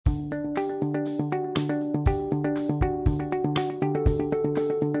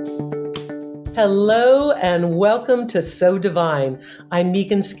Hello and welcome to So Divine. I'm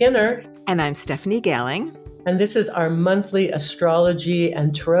Megan Skinner. And I'm Stephanie Gailing. And this is our monthly astrology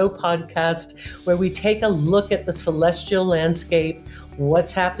and tarot podcast where we take a look at the celestial landscape,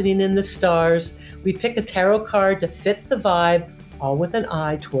 what's happening in the stars. We pick a tarot card to fit the vibe, all with an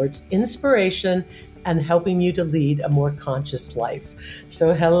eye towards inspiration and helping you to lead a more conscious life.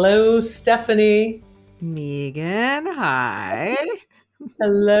 So hello, Stephanie. Megan, hi.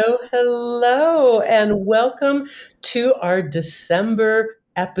 Hello, and welcome to our December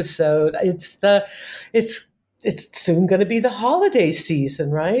episode. It's soon going to be the holiday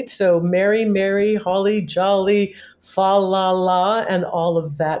season, right? So merry, holly jolly, fa la la, and all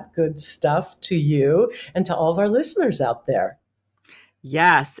of that good stuff to you and to all of our listeners out there.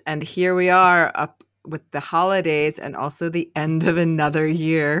 Yes, and here we are up with the holidays and also the end of another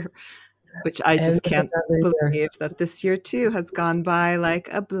year, which I just can't believe that this year too has gone by like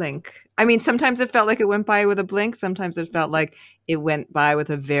a blink. I mean, sometimes it felt like it went by with a blink. Sometimes it felt like it went by with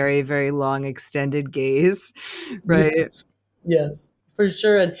a very, very long extended gaze, right? Yes, for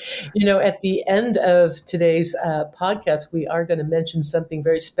sure. And, at the end of today's podcast, we are going to mention something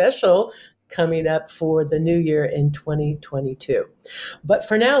very special coming up for the new year in 2022. But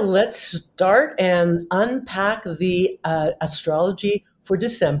for now, let's start and unpack the astrology for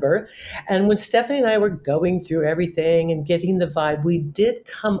December. And when Stephanie and I were going through everything and getting the vibe, we did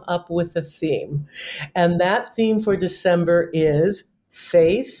come up with a theme. And that theme for December is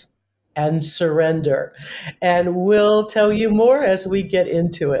faith and surrender. And we'll tell you more as we get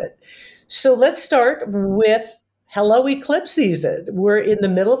into it. So let's start with hello eclipse season. We're in the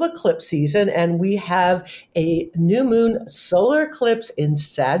middle of eclipse season and we have a new moon solar eclipse in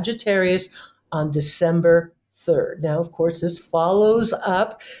Sagittarius on December 3rd. Now, of course, this follows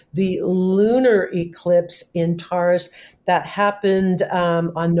up the lunar eclipse in Taurus that happened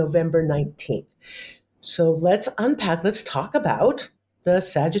on November 19th. So let's unpack, let's talk about the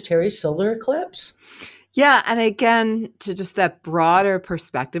Sagittarius solar eclipse. Yeah. And again, to just that broader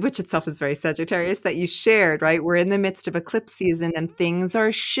perspective, which itself is very Sagittarius that you shared, right? We're in the midst of eclipse season and things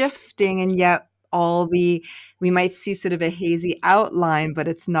are shifting, and yet we might see sort of a hazy outline, but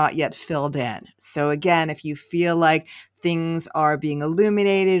it's not yet filled in. So again, if you feel like things are being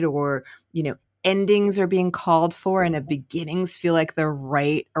illuminated or, endings are being called for and beginnings feel like they're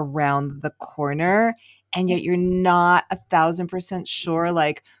right around the corner, and yet you're not 1,000% sure,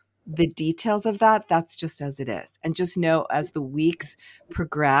 like, the details of that, that's just as it is. And just know as the weeks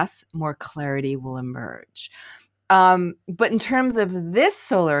progress, more clarity will emerge. But in terms of this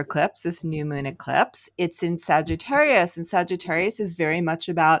solar eclipse, this new moon eclipse, it's in Sagittarius, and Sagittarius is very much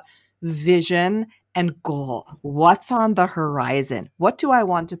about vision and goal. What's on the horizon? What do I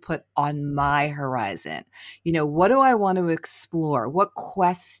want to put on my horizon? What do I want to explore? What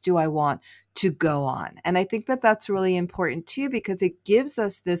quests do I want to go on? And I think that that's really important too, because it gives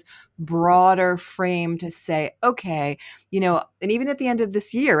us this broader frame to say, okay, and even at the end of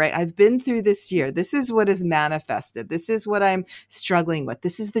this year, right? I've been through this year. This is what is manifested. This is what I'm struggling with.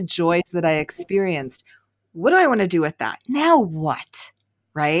 This is the joys that I experienced. What do I want to do with that? Now what?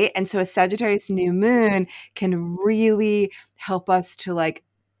 Right? And so a Sagittarius new moon can really help us to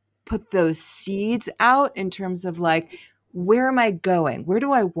put those seeds out in terms of where am I going? Where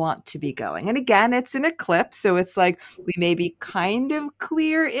do I want to be going? And again, it's an eclipse. So it's we may be kind of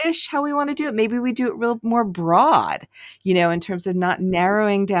clear-ish how we want to do it. Maybe we do it real more broad, in terms of not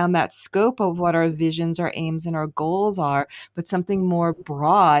narrowing down that scope of what our visions, our aims, and our goals are, but something more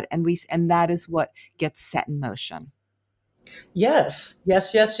broad. And that is what gets set in motion. Yes.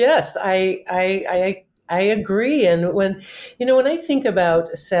 I agree. And when I think about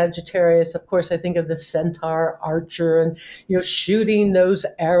Sagittarius, of course, I think of the centaur archer and, shooting those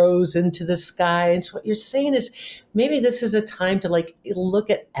arrows into the sky. And so what you're saying is maybe this is a time to look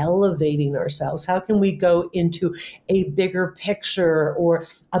at elevating ourselves. How can we go into a bigger picture or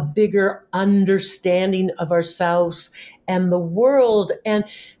a bigger understanding of ourselves and the world? And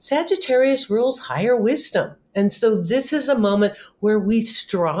Sagittarius rules higher wisdom. And so this is a moment where we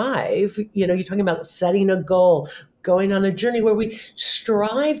strive, you're talking about setting a goal, going on a journey where we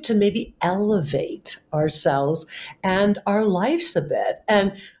strive to maybe elevate ourselves and our lives a bit.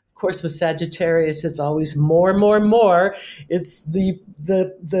 And of course, with Sagittarius, it's always more. It's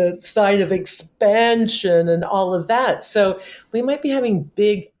the sign of expansion and all of that. So we might be having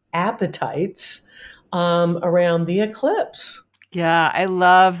big appetites around the eclipse. Yeah, I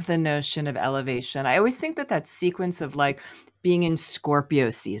love the notion of elevation. I always think that sequence of being in Scorpio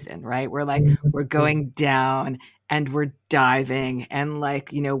season, right? We're going down and we're diving, and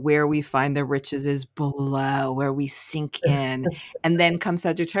like, where we find the riches is below, where we sink in. And then comes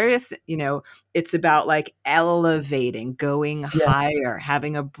Sagittarius, it's about like elevating, going Yeah. higher,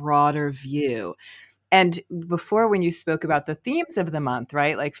 having a broader view. And before, when you spoke about the themes of the month,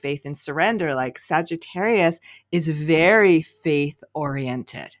 right? Like faith and surrender, like Sagittarius is very faith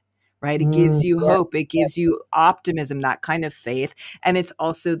oriented, right? It gives you Yeah. hope. It gives you optimism, that kind of faith. And it's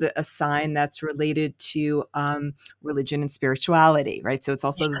also a sign that's related to religion and spirituality, right? So it's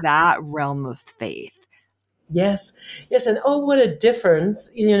also that realm of faith. Yes, yes, and oh, what a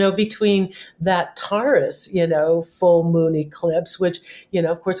difference, between that Taurus, full moon eclipse, which,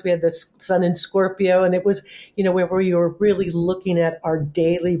 of course, we had the sun in Scorpio, and it was, where we were really looking at our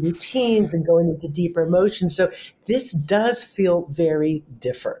daily routines and going into deeper emotions. So this does feel very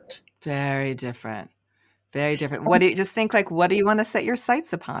different. Very different. Very different. What do you want to set your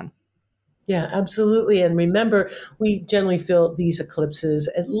sights upon? Yeah, absolutely. And remember, we generally feel these eclipses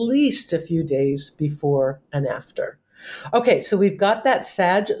at least a few days before and after. Okay, so we've got that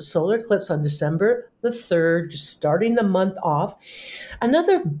Sag solar eclipse on December the 3rd, just starting the month off.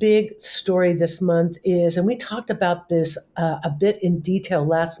 Another big story this month is, and we talked about this a bit in detail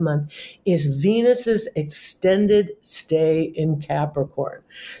last month, is Venus's extended stay in Capricorn.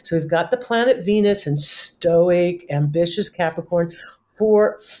 So we've got the planet Venus in stoic, ambitious Capricorn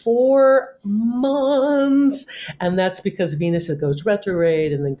for 4 months. And that's because Venus goes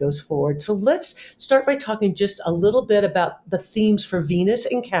retrograde and then goes forward. So let's start by talking just a little bit about the themes for Venus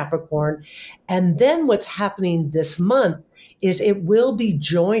in Capricorn. And then what's happening this month is it will be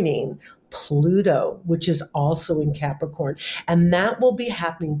joining Pluto, which is also in Capricorn. And that will be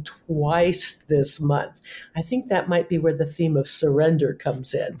happening twice this month. I think that might be where the theme of surrender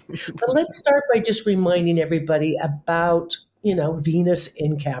comes in. But let's start by just reminding everybody about Venus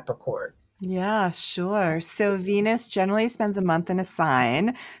in Capricorn. Yeah, sure. So Venus generally spends a month in a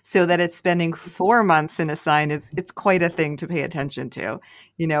sign, so that it's spending 4 months in a sign it's quite a thing to pay attention to,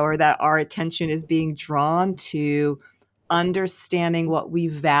 or that our attention is being drawn to understanding what we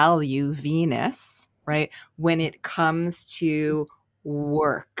value Venus, right? When it comes to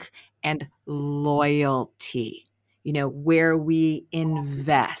work and loyalty, where we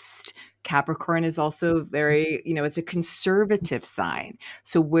invest. Capricorn is also very, it's a conservative sign.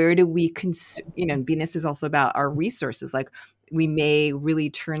 So where do we, Venus is also about our resources. Like we may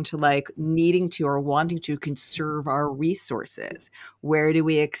really turn to like needing to or wanting to conserve our resources. Where do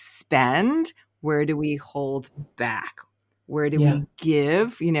we expend? Where do we hold back? Where do we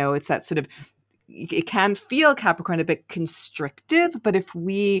give? It's that sort of, it can feel, Capricorn, a bit constrictive, but if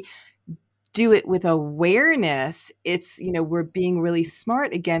we do it with awareness, it's, we're being really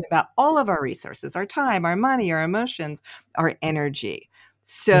smart again about all of our resources, our time, our money, our emotions, our energy.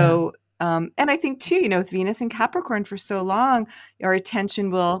 So, and I think too, with Venus in Capricorn for so long, our attention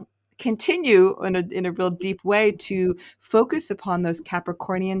will continue in a real deep way to focus upon those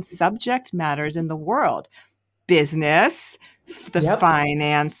Capricornian subject matters in the world. Business, the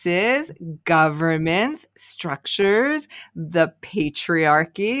finances, governments, structures, the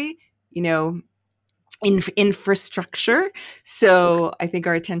patriarchy, infrastructure. So I think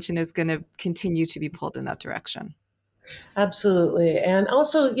our attention is going to continue to be pulled in that direction. Absolutely. And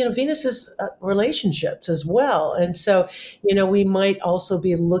also, Venus is relationships as well. And so, we might also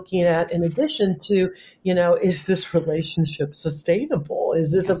be looking at, in addition to, is this relationship sustainable?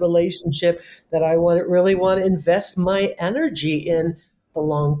 Is this a relationship that I really want to invest my energy in the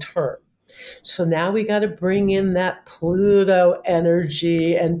long term? So now we got to bring in that Pluto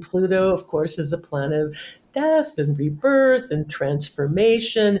energy. And Pluto, of course, is a planet of death and rebirth and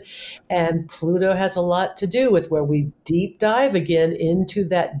transformation. And Pluto has a lot to do with where we deep dive again into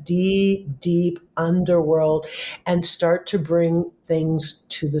that deep, deep underworld and start to things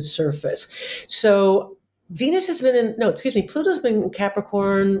to the surface. So Pluto's been in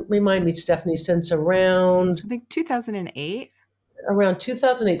Capricorn, remind me, Stephanie, since around, I think 2008. Around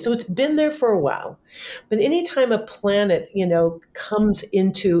 2008. So it's been there for a while. But anytime a planet, comes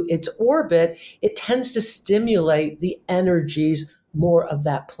into its orbit, it tends to stimulate the energies more of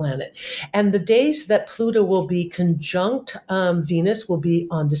that planet. And the days that Pluto will be conjunct Venus will be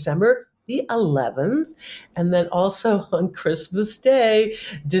on December the 11th, and then also on Christmas Day,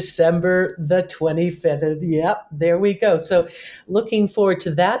 December the 25th. And yep, there we go. So looking forward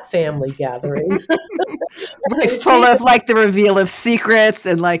to that family gathering. Right, full of like the reveal of secrets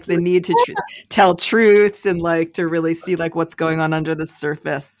and like the need to tell truths and like to really see like what's going on under the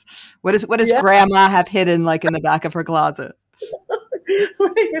surface. What does grandma have hidden like in the back of her closet?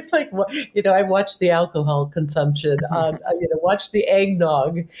 It's like, I watch the alcohol consumption on, watch the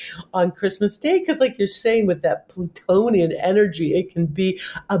eggnog on Christmas Day. Because like you're saying, with that Plutonian energy, it can be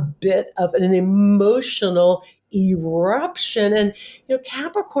a bit of an emotional eruption. And,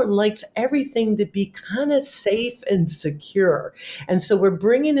 Capricorn likes everything to be kind of safe and secure. And so we're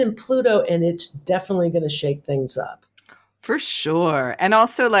bringing in Pluto, and it's definitely going to shake things up. For sure. And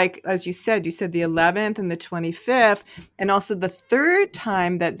also, like, as you said the 11th and the 25th, and also the third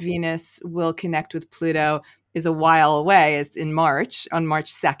time that Venus will connect with Pluto is a while away, is in March, on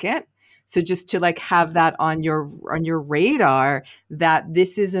March 2nd. So just to like have that on your radar, that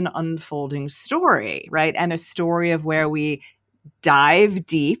this is an unfolding story, right? And a story of where we dive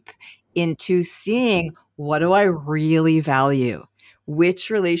deep into seeing, what do I really value?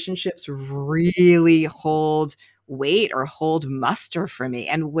 Which relationships really hold weight or hold muster for me?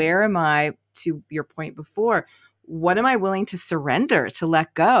 And where am I, to your point before, what am I willing to surrender, to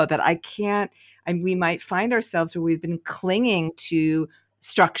let go, that I can't? And we might find ourselves where we've been clinging to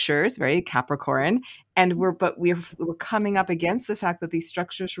structures, very Capricorn, and we're coming up against the fact that these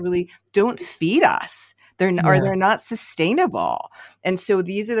structures really don't feed us. They're not sustainable. And so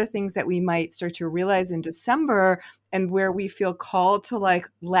these are the things that we might start to realize in December, and where we feel called to like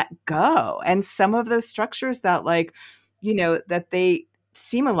let go. And some of those structures that that they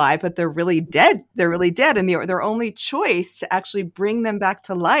seem alive, but they're really dead. They're really dead. And their only choice to actually bring them back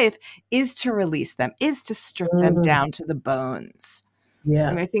to life is to release them, is to strip them down to the bones. Yeah.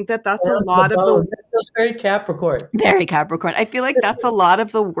 And I think that's a lot of the... That feels very Capricorn. Very Capricorn. I feel like that's a lot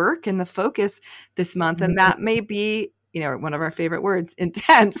of the work and the focus this month. And that may be, one of our favorite words,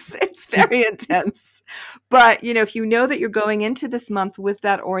 intense. It's very intense. But, if you know that you're going into this month with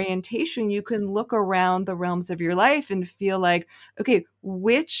that orientation, you can look around the realms of your life and feel like, okay,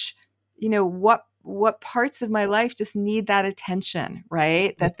 what parts of my life just need that attention,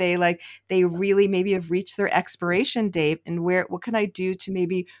 right? That they really maybe have reached their expiration date, and what can I do to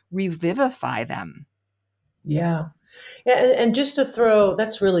maybe revivify them? Yeah. And just to throw,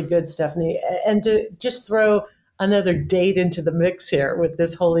 that's really good, Stephanie. And to just throw another date into the mix here with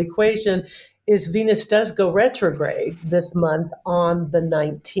this whole equation is Venus does go retrograde this month on the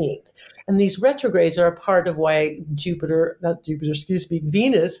 19th. And these retrogrades are a part of why Venus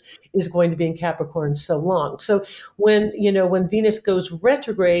is going to be in Capricorn so long. So when Venus goes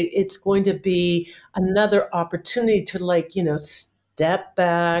retrograde, it's going to be another opportunity to step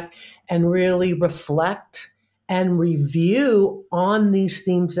back and really reflect and review on these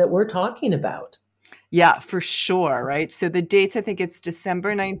themes that we're talking about. Yeah, for sure. Right. So the dates, I think it's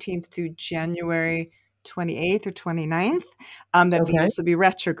December 19th to January 28th or 29th, that Venus will be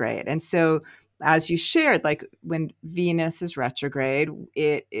retrograde. And so, as you shared, like when Venus is retrograde,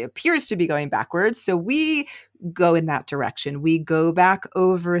 it appears to be going backwards. So we go in that direction. We go back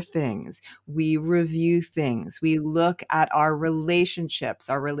over things. We review things. We look at our relationships,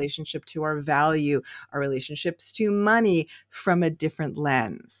 our relationship to our value, our relationships to money from a different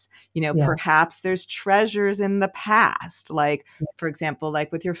lens. Perhaps there's treasures in the past, like, for example,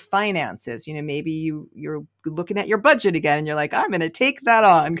 like with your finances, maybe you're looking at your budget again and you're like, I'm going to take that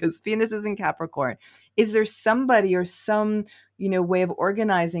on because Venus is in Capricorn. Is there somebody or some way of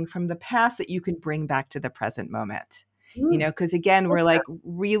organizing from the past that you can bring back to the present moment? Because again, we're like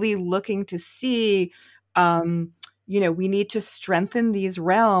really looking to see, we need to strengthen these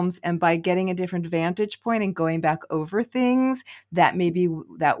realms. And by getting a different vantage point and going back over things, that may be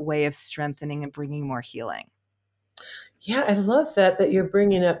that way of strengthening and bringing more healing. Yeah, I love that you're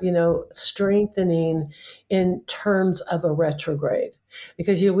bringing up, strengthening in terms of a retrograde,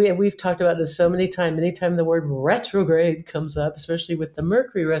 because we've talked about this so many times. Anytime the word retrograde comes up, especially with the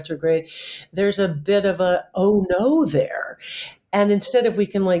Mercury retrograde, there's a bit of a oh no there. And instead, if we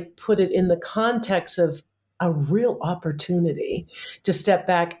can put it in the context of a real opportunity to step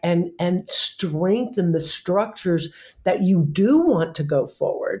back and strengthen the structures that you do want to go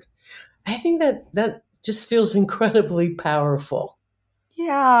forward, I think that just feels incredibly powerful.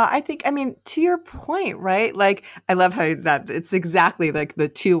 Yeah, to your point, right? Like, I love how that it's exactly like the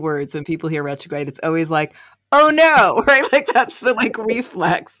two words when people hear retrograde, it's always like, oh no, right? Like that's the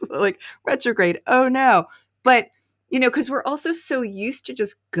reflex, like retrograde, oh no. But, because we're also so used to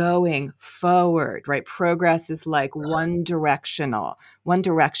just going forward, right? Progress is like one direction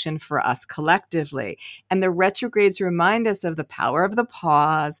for us collectively. And the retrogrades remind us of the power of the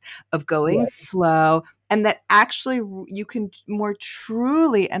pause, of going slow, and that actually you can more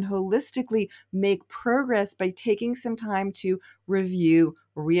truly and holistically make progress by taking some time to review,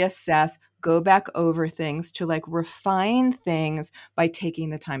 reassess, go back over things, to refine things by taking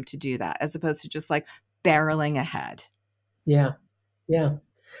the time to do that, as opposed to just barreling ahead. Yeah. Yeah.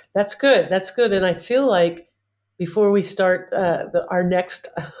 That's good. That's good. And I feel like before we start our next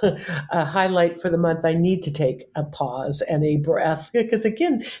highlight for the month, I need to take a pause and a breath because,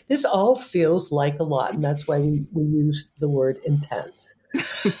 again, this all feels like a lot. And that's why we use the word intense.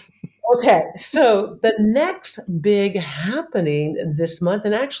 Okay, so the next big happening this month,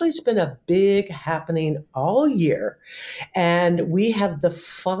 and actually it's been a big happening all year, and we have the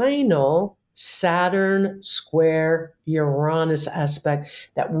final Saturn square Uranus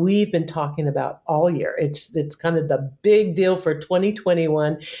aspect that we've been talking about all year. It's kind of the big deal for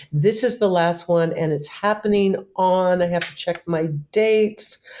 2021. This is the last one, and it's happening on, I have to check my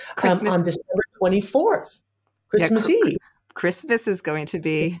dates, Christmas. on December 24th, Yeah, Christmas Eve. Christmas is going to It's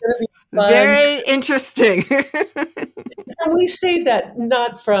be going to be fun. very interesting. And we say that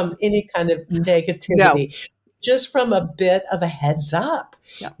not from any kind of No. negativity, just from a bit of a heads up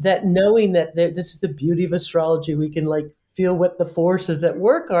Yeah. that knowing that this is the beauty of astrology. We can like feel what the forces at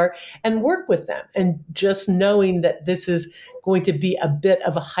work are and work with them. And just knowing that this is going to be a bit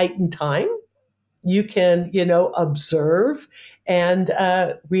of a heightened time, you can, observe and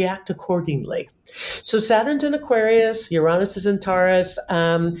react accordingly. So Saturn's in Aquarius, Uranus is in Taurus.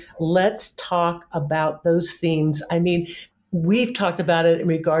 Let's talk about those themes. I mean, we've talked about it in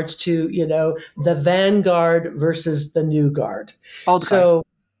regards to, the vanguard versus the new guard.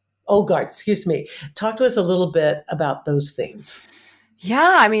 Old guard, excuse me. Talk to us a little bit about those themes.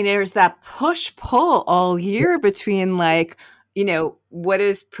 Yeah, I mean, there's that push-pull all year between what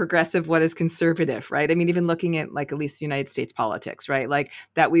is progressive, what is conservative, right? I mean, even looking at at least United States politics, right? Like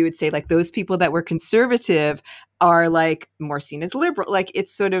that we would say those people that were conservative are more seen as liberal. Like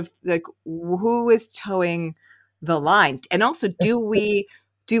it's sort of like who is towing the line? And also do we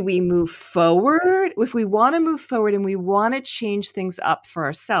move forward? If we want to move forward and we want to change things up for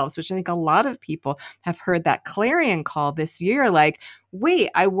ourselves, which I think a lot of people have heard that clarion call this year, wait,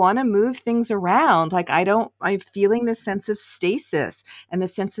 I want to move things around. I'm feeling this sense of stasis and the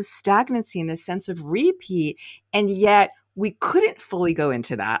sense of stagnancy and the sense of repeat. And yet we couldn't fully go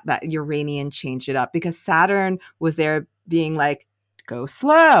into that Uranian change it up because Saturn was there being go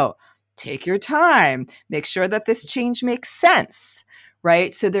slow, take your time, make sure that this change makes sense.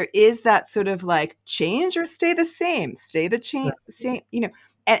 Right. So there is that sort of change or stay the same, same,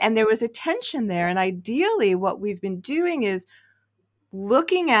 and there was a tension there. And ideally what we've been doing is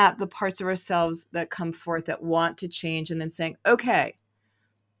looking at the parts of ourselves that come forth that want to change and then saying, okay,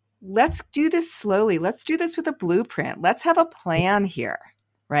 let's do this slowly. Let's do this with a blueprint. Let's have a plan here.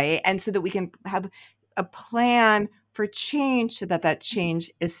 Right. And so that we can have a plan for change so that change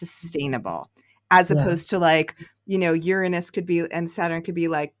is sustainable as opposed to Uranus could be and Saturn could be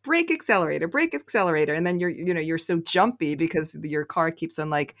brake accelerator. And then you're so jumpy because your car keeps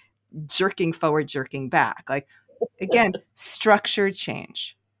on jerking forward, jerking back. Again, structured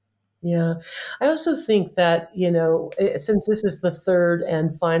change. Yeah. I also think that, since this is the third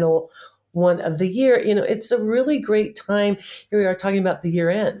and final one of the year, it's a really great time. Here we are talking about the year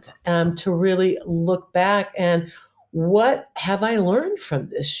end, to really look back and what have I learned from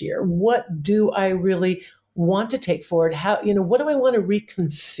this year? What do I really want to take forward? How, what do I want to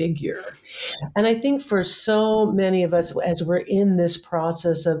reconfigure? And I think for so many of us, as we're in this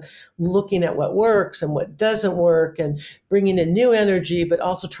process of looking at what works and what doesn't work and bringing in new energy, but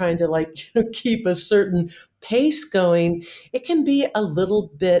also trying to keep a certain pace going, it can be a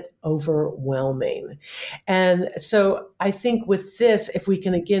little bit overwhelming. And so I think with this, if we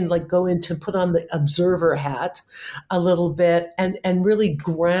can again go into put on the observer hat a little bit and really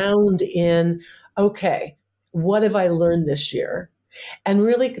ground in, okay, what have I learned this year? And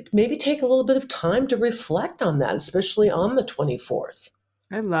really maybe take a little bit of time to reflect on that, especially on the 24th.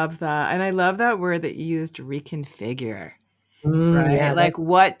 I love that. And I love that word that you used, reconfigure. Right? Yeah,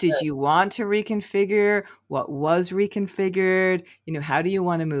 what did you want to reconfigure? What was reconfigured? How do you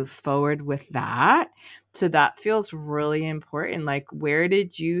want to move forward with that? So that feels really important. Where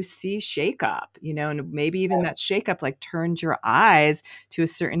did you see shakeup? And maybe even that shakeup turned your eyes to a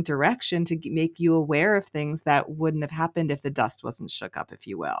certain direction to make you aware of things that wouldn't have happened if the dust wasn't shook up, if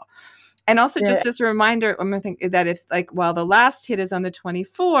you will. And also just as a reminder, I'm going to think that if while the last hit is on the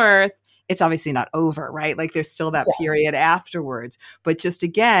 24th, it's obviously not over, right? There's still that period afterwards. But just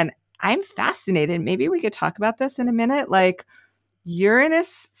again, I'm fascinated. Maybe we could talk about this in a minute.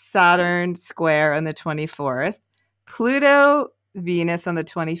 Uranus, Saturn square on the 24th, Pluto, Venus on the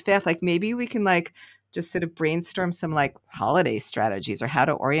 25th. Maybe we can just sort of brainstorm some holiday strategies or how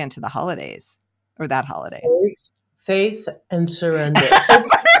to orient to the holidays or that holiday. Faith and surrender. I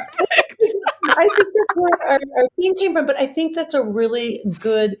think that's where our theme came from, but I think that's a really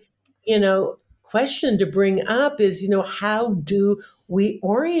good, question to bring up is, how do we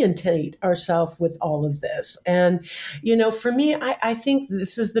orientate ourselves with all of this? And, for me, I think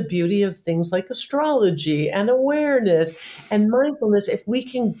this is the beauty of things like astrology and awareness and mindfulness. If we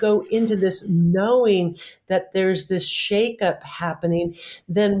can go into this knowing that there's this shakeup happening,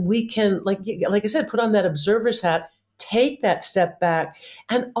 then we can, like I said, put on that observer's hat, take that step back.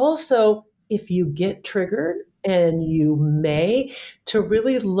 And also, if you get triggered, and you may, to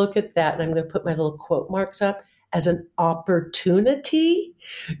really look at that, and I'm going to put my little quote marks up, as an opportunity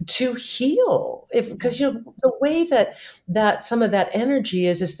to heal. Because the way that some of that energy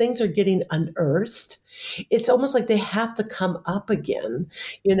is, as things are getting unearthed, it's almost like they have to come up again,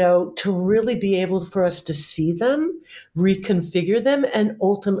 to really be able for us to see them, reconfigure them, and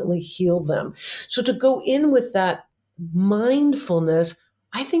ultimately heal them. So to go in with that mindfulness,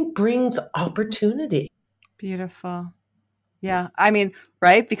 I think brings opportunity. Beautiful. Yeah. I mean,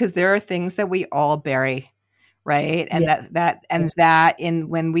 right? Because there are things that we all bury, right? And Yes.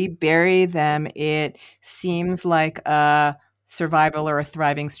 when we bury them, it seems like a survival or a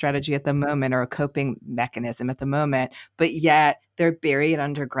thriving strategy at the moment, or a coping mechanism at the moment, but yet they're buried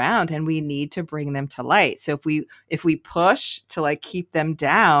underground and we need to bring them to light. So if we push to like keep them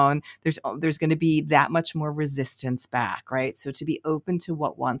down, there's going to be that much more resistance back, right? So to be open to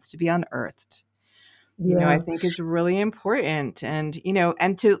what wants to be unearthed, I think is really important. And,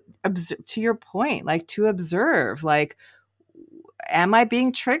 and to your point, like to observe, like, am I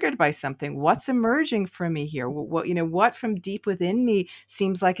being triggered by something? What's emerging from me here? What from deep within me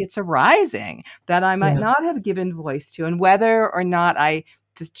seems like it's arising that I might not have given voice to, and whether or not I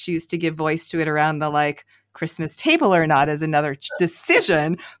just choose to give voice to it around the like Christmas table or not is another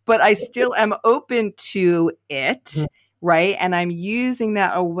decision, but I still am open to it. Right. And I'm using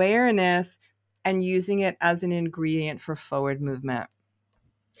that awareness and using it as an ingredient for forward movement.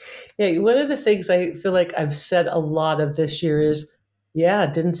 Yeah, one of the things I feel like I've said a lot of this year is,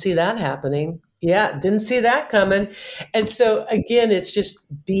 didn't see that happening. Yeah, didn't see that coming. And so again, it's just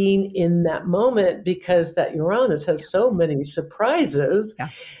being in that moment, because that Uranus has so many surprises. Yeah.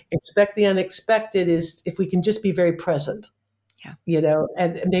 Expect the unexpected is if we can just be very present. Yeah.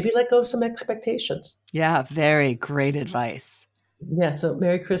 And maybe let go of some expectations. Yeah, very great advice. Yeah, so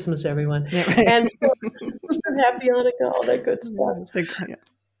Merry Christmas, everyone. Yeah, right. And so happy Hanukkah, all that good stuff. Yeah.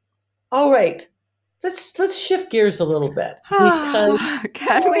 All right. Let's shift gears a little bit. Because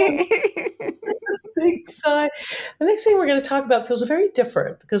can we? This big sigh. The next thing we're going to talk about feels very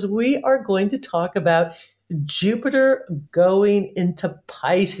different, because we are going to talk about Jupiter going into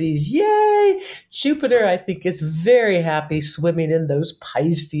Pisces. Yay! Jupiter, I think, is very happy swimming in those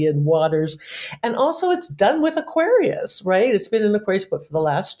Piscean waters. And also it's done with Aquarius, right? It's been in Aquarius for the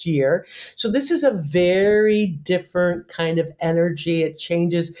last year. So this is a very different kind of energy. It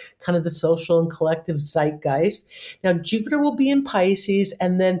changes kind of the social and collective zeitgeist. Now, Jupiter will be in Pisces,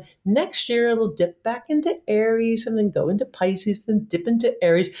 and then next year it'll dip back into Aries and then go into Pisces, then dip into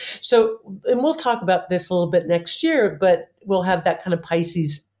Aries. So, and we'll talk about this a little bit next year, but we'll have that kind of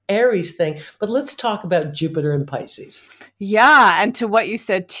Pisces Aries thing. But let's talk about Jupiter and Pisces. Yeah. And to what you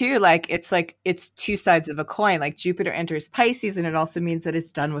said too, it's two sides of a coin. Like Jupiter enters Pisces, and it also means that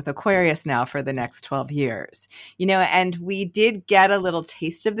it's done with Aquarius now for the next 12 years. And we did get a little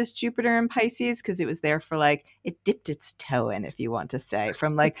taste of this Jupiter in Pisces because it was there for it dipped its toe in, if you want to say,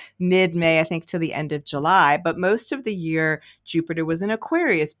 from mid-May, I think, to the end of July. But most of the year, Jupiter was in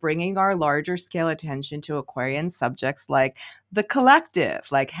Aquarius, bringing our larger scale attention to Aquarian subjects like the collective,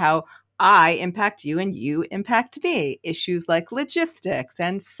 like how I impact you and you impact me. Issues like logistics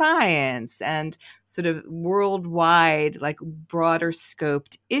and science and sort of worldwide, broader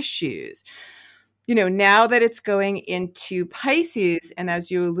scoped issues. Now that it's going into Pisces, and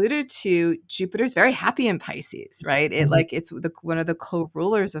as you alluded to, Jupiter's very happy in Pisces, right? It's one of the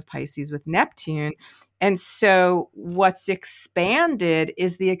co-rulers of Pisces with Neptune. And so what's expanded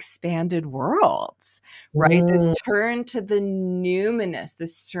is the expanded worlds, right? This turn to the numinous,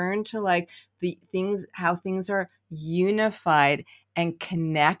 this turn to the things, how things are unified and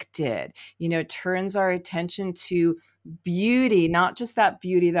connected, turns our attention to beauty, not just that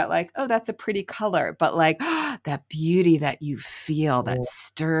beauty that oh, that's a pretty color, but that beauty that you feel that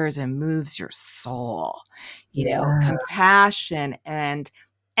stirs and moves your soul, compassion and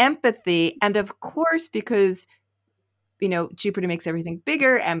empathy. And of course, because Jupiter makes everything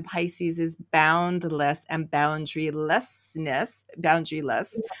bigger, and Pisces is boundless and boundaryless,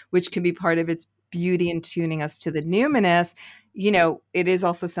 which can be part of its beauty in tuning us to the numinous. It is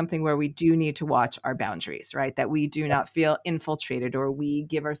also something where we do need to watch our boundaries, right? That we do not feel infiltrated, or we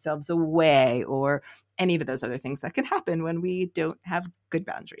give ourselves away, or any of those other things that can happen when we don't have good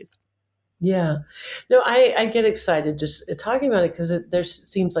boundaries. Yeah. No, I get excited just talking about it because there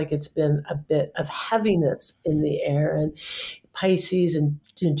seems like it's been a bit of heaviness in the air, and Pisces and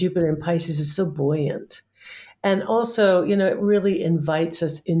Jupiter in Pisces is so buoyant. And also, it really invites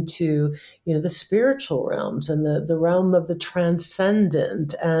us into, the spiritual realms and the realm of the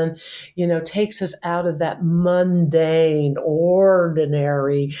transcendent, and, takes us out of that mundane,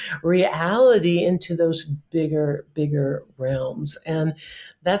 ordinary reality into those bigger realms. And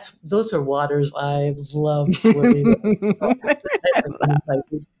those are waters I love swimming in.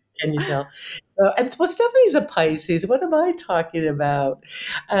 Pisces. Can you tell? And well, Stephanie's a Pisces. What am I talking about?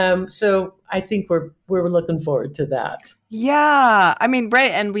 So I think we're looking forward to that. Yeah. I mean,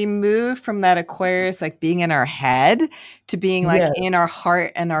 right. And we moved from that Aquarius, like being in our head, to being like Yeah, in our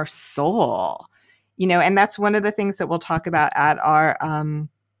heart and our soul, and that's one of the things that we'll talk about at our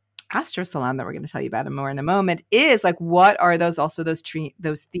Astro Salon that we're going to tell you about more in a moment, is like, what are those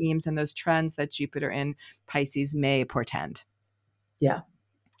themes and those trends that Jupiter in Pisces may portend? yeah,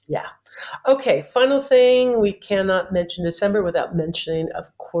 yeah. Okay, final thing, we cannot mention December without mentioning,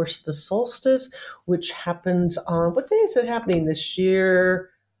 of course, the solstice, which happens on, what day is it happening this year?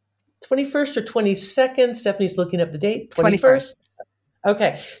 21st or 22nd? Stephanie's looking up the date. 21st. 21st?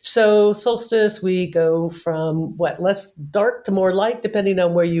 Okay, so solstice, we go from less dark to more light, depending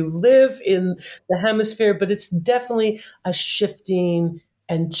on where you live in the hemisphere, but it's definitely a shifting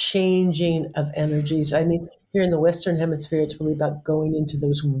and changing of energies. I mean, here in the Western Hemisphere, it's really about going into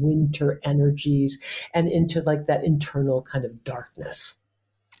those winter energies and into like that internal kind of darkness.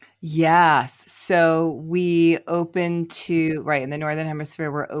 Yes. So we open to, right, in the Northern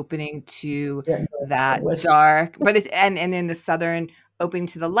Hemisphere, we're opening to Yeah, that West. dark, but it's, and in the Southern, opening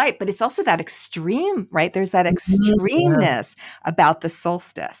to the light, but it's also that extreme, right? There's that Yeah, extremeness about the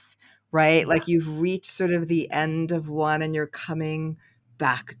solstice, right? yeah, Like you've reached sort of the end of one and you're coming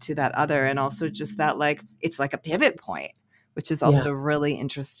back to that other. And also just that, like, it's like a pivot point, which is yeah. also really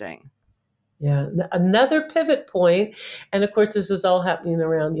interesting. Yeah, another pivot point, and of course, this is all happening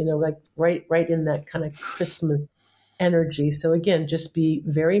around, like right in that kind of Christmas energy. So again, just be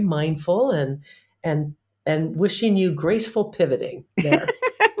very mindful and and wishing you graceful pivoting there.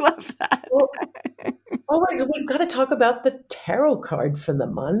 I love that. Well, all right, we've got to talk about the tarot card for the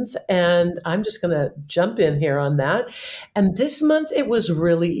month, and I'm just going to jump in here on that. And this month it was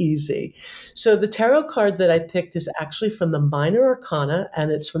really easy. So the tarot card that I picked is actually from the Minor Arcana,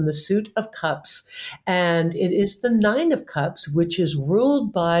 and it's from the Suit of Cups, and it is the Nine of Cups, which is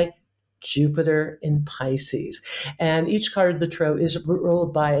ruled by Jupiter in Pisces. And each card of the tarot is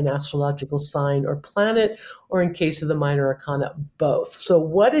ruled by an astrological sign or planet, or in case of the Minor Arcana, both. So,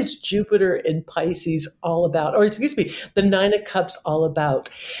 what is Jupiter in Pisces all about? Or, excuse me, the Nine of Cups all about?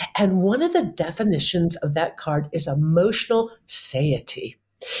 And one of the definitions of that card is emotional satiety.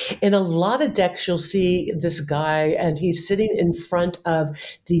 In a lot of decks, you'll see this guy, and he's sitting in front of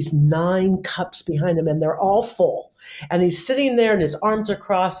these nine cups behind him, and they're all full. And he's sitting there, and his arms are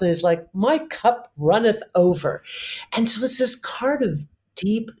crossed, and he's like, "My cup runneth over." And so it's this card of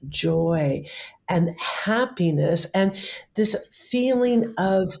deep joy and happiness, and this feeling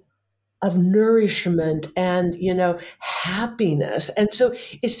of nourishment and happiness. And so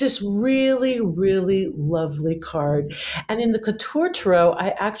it's this really lovely card. And in the Couture Tarot, I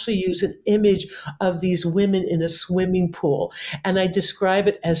actually use an image of these women in a swimming pool, and I describe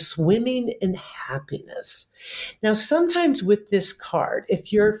it as swimming in happiness. Now, sometimes with this card,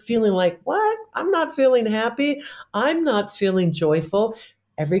 if you're feeling like, what, I'm not feeling happy, I'm not feeling joyful,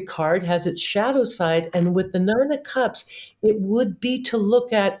 every card has its shadow side. And with the Nine of Cups, it would be to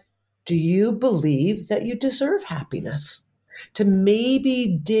look at, do you believe that you deserve happiness? To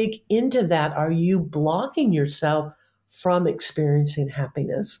maybe dig into that. Are you blocking yourself from experiencing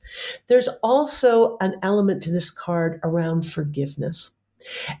happiness? There's also an element to this card around forgiveness.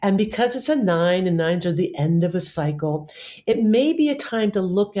 And because it's a nine, and nines are the end of a cycle, it may be a time to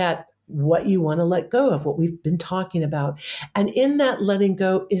look at what you want to let go of, what we've been talking about. And in that letting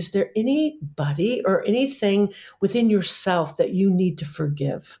go, is there anybody or anything within yourself that you need to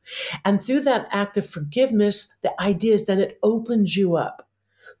forgive? And through that act of forgiveness, the idea is then it opens you up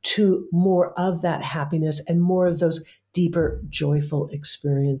to more of that happiness and more of those deeper, joyful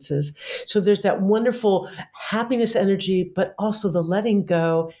experiences. So there's that wonderful happiness energy, but also the letting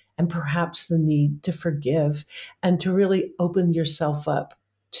go and perhaps the need to forgive and to really open yourself up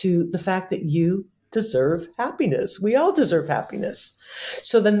to the fact that you deserve happiness. We all deserve happiness.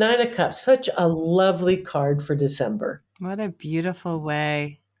 So the Nine of Cups, such a lovely card for December. What a beautiful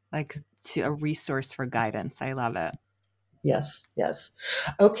way, like, to a resource for guidance. I love it. Yes, yes.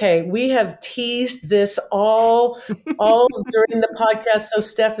 Okay, we have teased this all during the podcast. So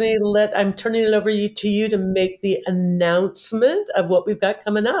Stephanie, I'm turning it over to you to make the announcement of what we've got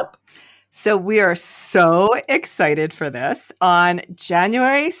coming up. So we are so excited for this. On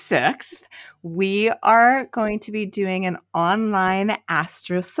January 6th, we are going to be doing an online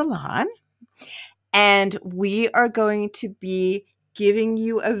Astro Salon, and we are going to be giving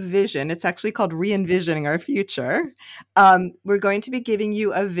you a vision. It's actually called Re-envisioning Our Future. We're going to be giving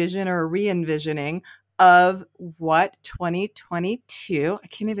you a vision or a re-envisioning of what 2022, I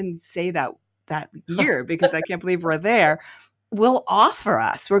can't even say that year because I can't believe we're there, will offer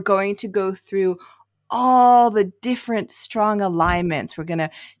us. We're going to go through all the different strong alignments. We're going to,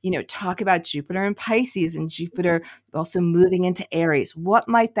 talk about Jupiter and Pisces and Jupiter also moving into Aries. What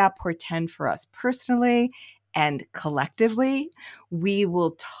might that portend for us personally and collectively? We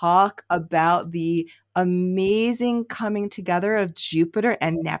will talk about the amazing coming together of Jupiter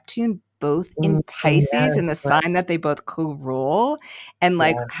and Neptune, both in Pisces, in the sign that they both co-rule, and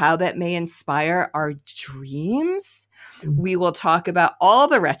how that may inspire our dreams. We will talk about all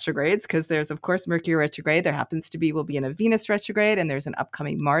the retrogrades, because there's, of course, Mercury retrograde. There will be a Venus retrograde, and there's an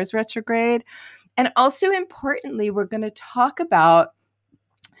upcoming Mars retrograde. And also importantly, we're going to talk about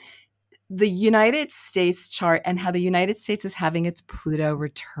the United States chart and how the United States is having its Pluto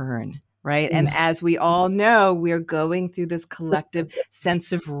return. Right. And as we all know, we're going through this collective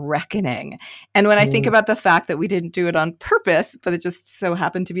sense of reckoning. And when I think about the fact that we didn't do it on purpose, but it just so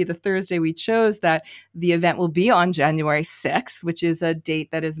happened to be the Thursday we chose, that the event will be on January 6th, which is a date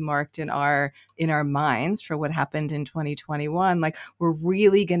that is marked in our minds for what happened in 2021. We're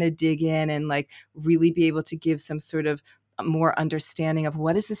really going to dig in and really be able to give some sort of more understanding of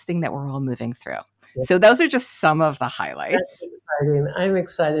what is this thing that we're all moving through. So those are just some of the highlights. That's exciting. I'm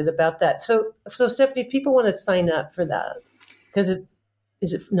excited about that. So Stephanie, if people want to sign up for that, because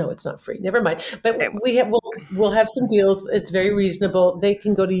no, it's not free. Never mind. But we'll have some deals. It's very reasonable. They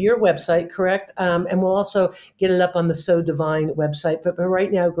can go to your website, correct? And we'll also get it up on the So Divine website. But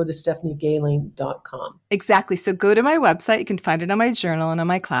right now, go to stephaniegailing.com. Exactly. So go to my website. You can find it on my journal and on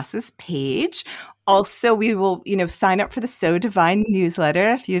my classes page. Also, we will, sign up for the So Divine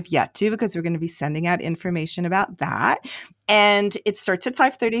newsletter if you have yet to, because we're going to be sending out information about that. And it starts at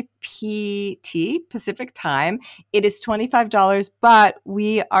 5:30 PT Pacific time. It is $25, but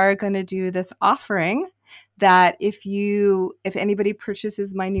we are going to do this offering that if anybody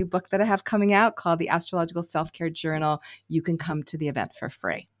purchases my new book that I have coming out called The Astrological Self-Care Journal, you can come to the event for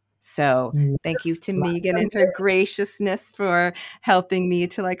free. So thank you to Megan and her graciousness for helping me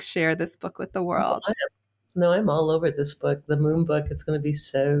to share this book with the world. No, I'm all over this book. The Moon book is going to be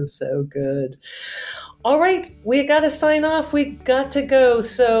so, so good. All right, we got to sign off. We got to go.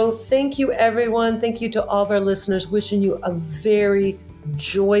 So thank you, everyone. Thank you to all of our listeners. Wishing you a very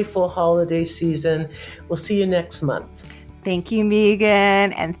joyful holiday season. We'll see you next month. Thank you,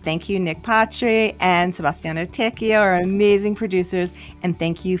 Megan, and thank you, Nick Patri and Sebastiano Tecchio, our amazing producers, and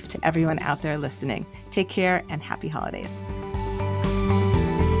thank you to everyone out there listening. Take care and happy holidays.